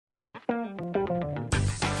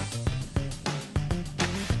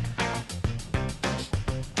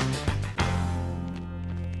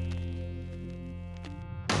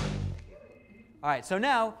All right, so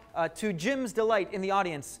now, to Jim's delight in the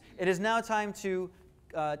audience, it is now time to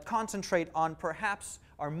concentrate on perhaps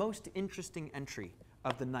our most interesting entry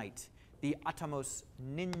of the night, the Atomos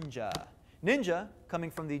Ninja. Ninja, coming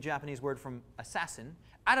from the Japanese word from assassin.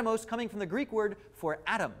 Atomos, coming from the Greek word for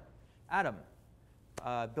atom. Atom,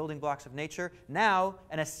 building blocks of nature. Now,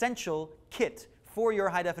 an essential kit for your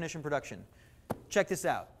high-definition production. Check this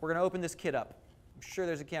out. We're going to open this kit up. I'm sure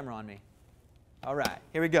there's a camera on me. All right,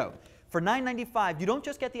 here we go. For $9.95, you don't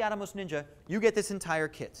just get the Atomos Ninja, you get this entire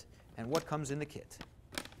kit. And what comes in the kit?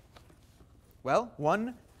 Well,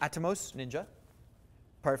 1, Atomos Ninja.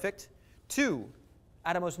 Perfect. 2,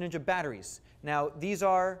 Atomos Ninja batteries. Now, these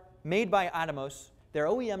are made by Atomos. They're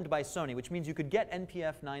OEM'd by Sony, which means you could get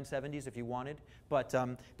NPF 970s if you wanted. But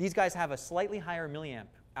these guys have a slightly higher milliamp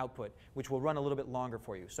output, which will run a little bit longer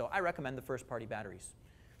for you. So I recommend the first-party batteries.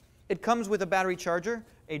 It comes with a battery charger,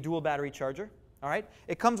 a dual battery charger. All right?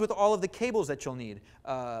 It comes with all of the cables that you'll need.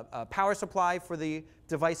 A power supply for the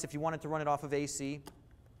device if you wanted to run it off of AC,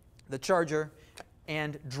 the charger,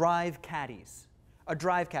 and drive caddies. A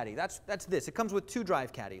drive caddy, that's this. It comes with 2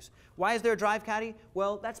 drive caddies. Why is there a drive caddy?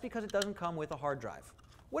 Well, that's because it doesn't come with a hard drive.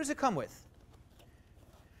 What does it come with?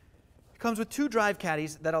 It comes with 2 drive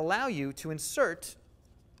caddies that allow you to insert,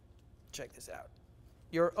 check this out,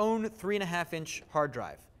 your own 3.5-inch hard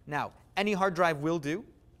drive. Now, any hard drive will do.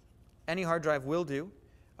 Any hard drive will do.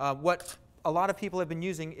 What a lot of people have been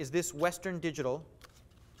using is this Western Digital.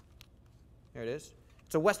 There it is.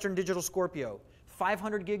 It's a Western Digital Scorpio.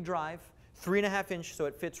 500 gig drive, 3.5-inch, so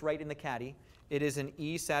it fits right in the caddy. It is an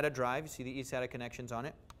eSATA drive. You see the eSATA connections on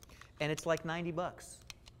it. And it's like 90 bucks.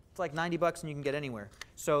 It's like 90 bucks and you can get anywhere.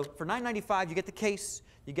 So for $9.95, you get the case,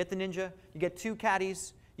 you get the Ninja, you get 2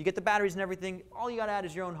 caddies, you get the batteries and everything. All you got to add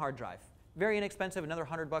is your own hard drive. Very inexpensive, another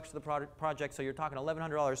 $100 for the project, so you're talking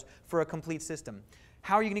 $1,100 for a complete system.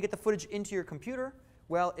 How are you going to get the footage into your computer?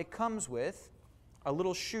 Well, it comes with a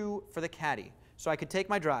little shoe for the caddy. So I could take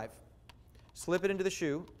my drive, slip it into the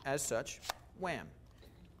shoe as such, wham,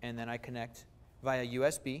 and then I connect via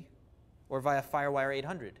USB or via FireWire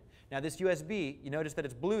 800. Now this USB, you notice that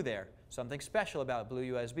it's blue there. Something special about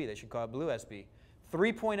blue USB. They should call it blue USB.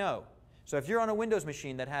 3.0. So if you're on a Windows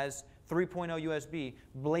machine that has 3.0 USB,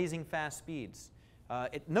 blazing fast speeds.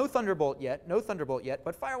 No Thunderbolt yet,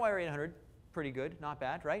 but FireWire 800, pretty good, not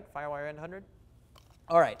bad, right? FireWire 800.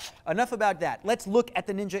 All right, enough about that. Let's look at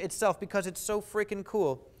the Ninja itself because it's so freaking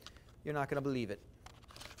cool. You're not going to believe it.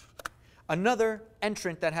 Another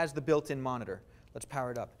entrant that has the built-in monitor. Let's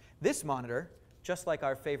power it up. This monitor, just like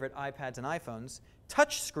our favorite iPads and iPhones,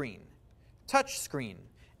 touch screen. Touch screen.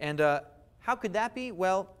 And how could that be?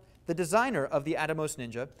 Well, the designer of the Atomos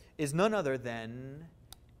Ninja is none other than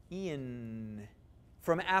Ian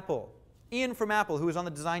from Apple. Ian from Apple, who is on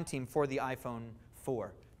the design team for the iPhone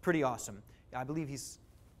 4. Pretty awesome. I believe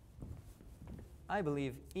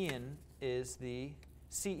Ian is the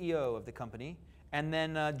CEO of the company. And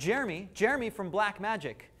then Jeremy from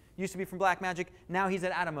Blackmagic. Used to be from Blackmagic. Now he's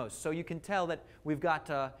at Atomos. So you can tell that we've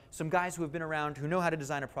got some guys who have been around who know how to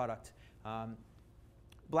design a product.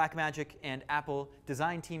 Blackmagic and Apple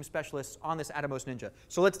design team specialists on this Atomos Ninja.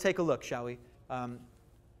 So let's take a look, shall we?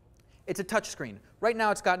 It's a touch screen. Right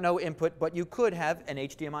now it's got no input, but you could have an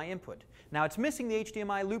HDMI input. Now it's missing the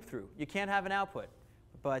HDMI loop-through. You can't have an output,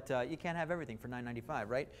 but you can't have everything for $9.95,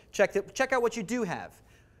 right? Check out what you do have.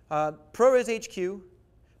 ProRes HQ,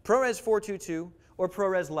 ProRes 422, or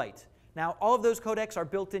ProRes Lite. Now all of those codecs are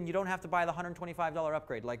built in. You don't have to buy the $125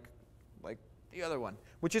 upgrade like the other one,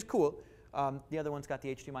 which is cool. The other one's got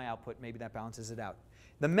the HDMI output. Maybe that balances it out.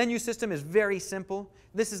 The menu system is very simple.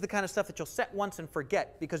 This is the kind of stuff that you'll set once and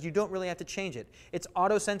forget because you don't really have to change it. It's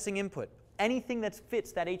auto-sensing input. Anything that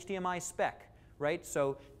fits that HDMI spec, right? So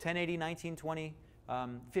 1080, 1920,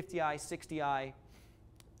 50i, 60i,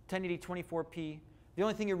 1080, 24p. The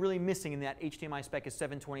only thing you're really missing in that HDMI spec is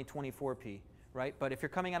 720, 24p. Right? But if you're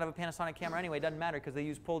coming out of a Panasonic camera anyway, it doesn't matter because they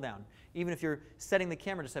use pull down. Even if you're setting the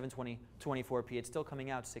camera to 720, 24p, it's still coming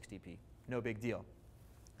out 60p. No big deal.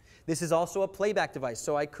 This is also a playback device,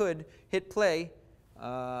 so I could hit play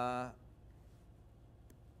and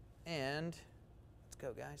let's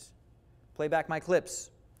go, guys. Play back my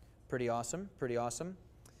clips. Pretty awesome, pretty awesome.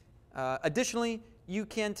 Additionally, you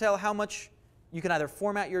can tell how much. You can either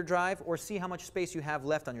format your drive or see how much space you have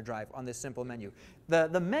left on your drive on this simple menu.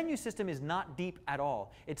 The menu system is not deep at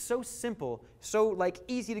all. It's so simple, so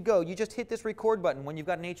easy to go. You just hit this record button when you've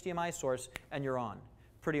got an HDMI source and you're on.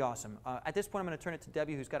 Pretty awesome. At this point, I'm going to turn it to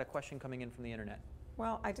Debbie, who's got a question coming in from the internet.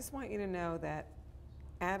 Well, I just want you to know that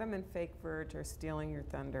Adam and Fake Verge are stealing your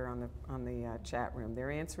thunder on the chat room.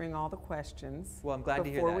 They're answering all the questions. Well, I'm glad to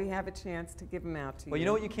hear that. Before we have a chance to give them out to you. Well, you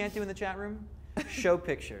know what you can't do in the chat room? show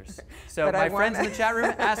pictures. So But my I friends in wanna- the chat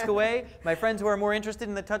room, ask away. My friends who are more interested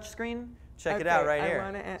in the touch screen, check it out right here.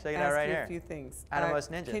 I want to Check it out right ask you here. a few things. Atomos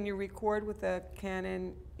Ninja. Can you record with a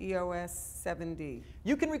Canon EOS 7D?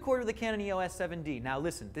 You can record with the Canon EOS 7D. Now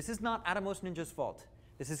listen, this is not Atomos Ninja's fault.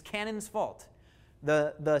 This is Canon's fault.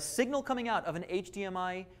 The signal coming out of an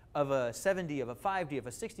HDMI, of a 7D, of a 5D, of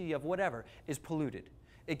a 60D, of whatever, is polluted.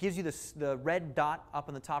 It gives you the red dot up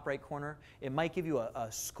in the top right corner. It might give you a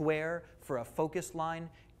square for a focus line.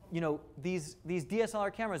 You know, these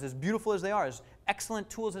DSLR cameras, as beautiful as they are, as excellent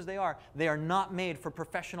tools as they are not made for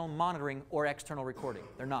professional monitoring or external recording.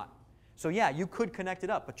 They're not. So yeah, you could connect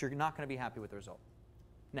it up, but you're not going to be happy with the result.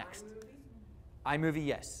 Next. iMovie,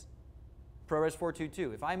 yes. ProRes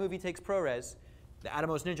 422. If iMovie takes ProRes, the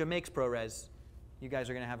Atomos Ninja makes ProRes, you guys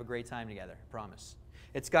are going to have a great time together, promise.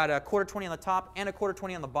 It's got a 1/4-20 on the top and a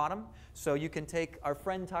 1/4-20 on the bottom, so you can take our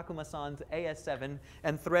friend Takuma-san's AS7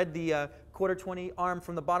 and thread the 1/4-20 arm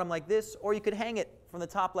from the bottom like this, or you could hang it from the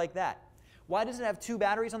top like that. Why does it have 2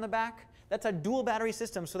 batteries on the back? That's a dual battery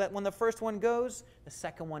system, so that when the first one goes, the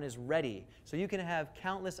second one is ready. So you can have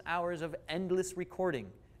countless hours of endless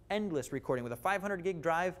recording. Endless recording. With a 500 gig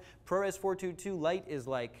drive, ProRes 422 Lite is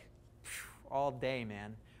like all day,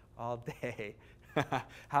 man. All day.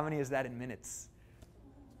 How many is that in minutes?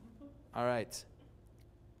 All right.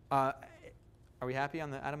 Are we happy on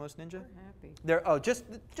the Atomos Ninja? We're happy. Oh,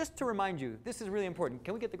 just to remind you, this is really important.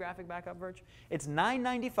 Can we get the graphic back up, Verge? It's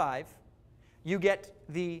 $9.95. You get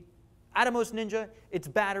the Atomos Ninja, its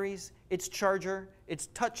batteries, its charger, its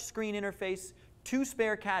touch screen interface, 2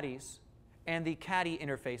 spare caddies, and the caddy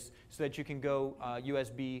interface so that you can go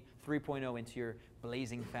USB 3.0 into your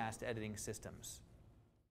blazing fast editing systems.